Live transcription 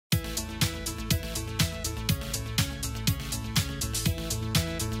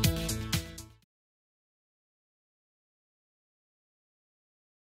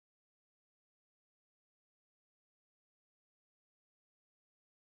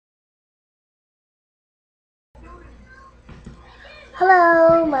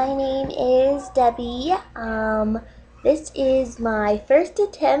Hello, my name is Debbie. This is my first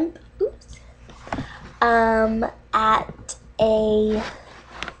attempt, at a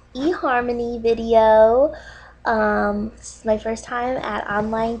eHarmony video. This is my first time at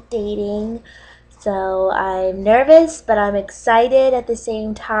online dating, so I'm nervous, but I'm excited at the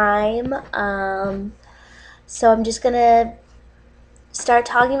same time. So I'm just gonna start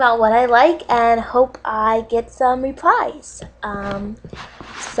talking about what I like and hope I get some replies.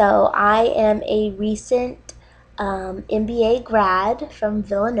 So I am a recent MBA grad from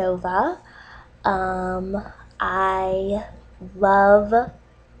Villanova. I love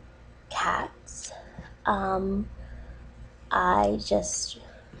cats. I just,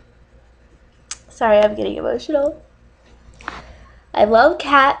 sorry, I'm getting emotional. I love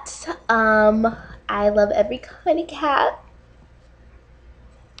cats. I love every kind of cat.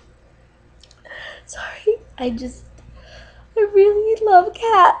 Sorry, I really love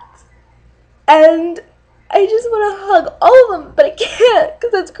cats. And I just want to hug all of them, but I can't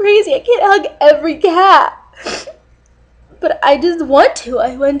because that's crazy. I can't hug every cat. But I just want to.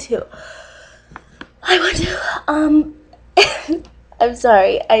 I want to. I'm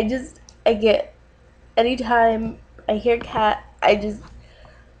sorry. I get, anytime I hear cat, I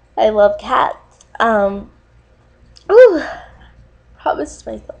love cats. Ooh, promised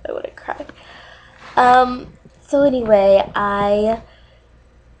myself I wouldn't cry. So anyway, I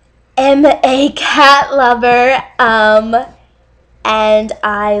am a cat lover, and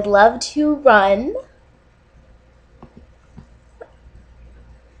I love to run.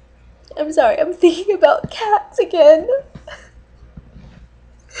 I'm sorry, I'm thinking about cats again.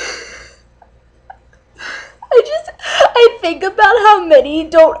 I think about how many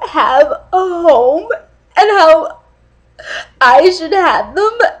don't have a home and how I should have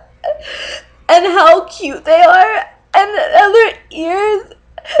them and how cute they are and how their ears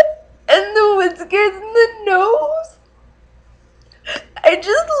and the whiskers and the nose. I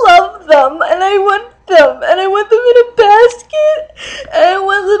just love them and I want them and I want them in a basket and I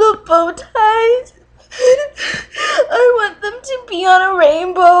want little bow ties. I want them to be on a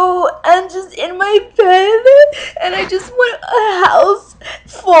rainbow and just in my bed, and I just want a house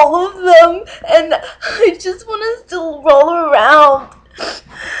full of them and I just want to still roll around.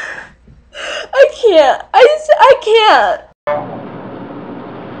 I can't. I can't.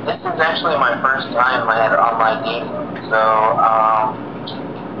 This is actually my first time I had online dating, so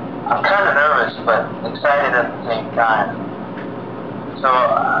I'm kind of nervous but excited at the same time. So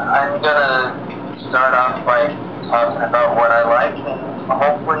I'm gonna start off by talking about what I like and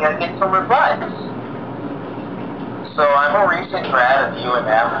hopefully I get some advice. So I'm a recent grad of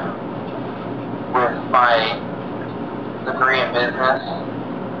UNM with my degree in business.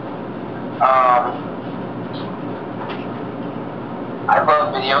 I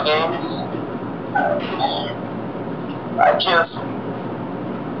love video games.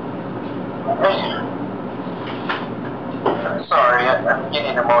 Sorry, I'm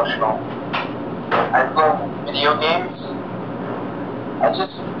getting emotional. I love video games. I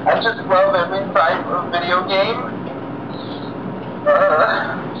just love every type of video game.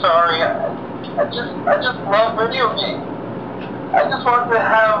 Sorry, I just love video games. I just want to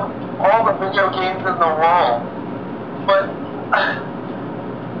have all the video games in the world, but I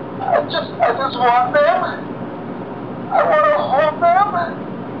just want them. I want to hold them.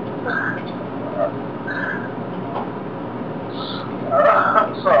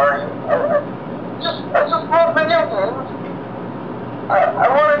 I'm sorry. I just love video games. I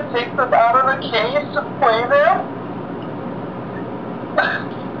want to take them out of the case to play them.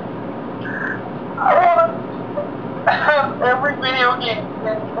 I want to have every video game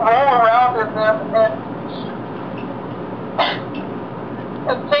and roll around in them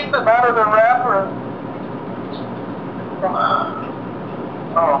and take them out of the wrapper.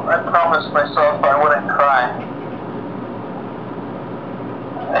 Oh, I promised myself I wouldn't cry.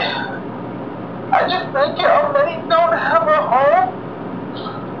 I just think how many don't have a home.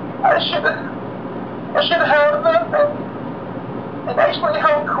 I should have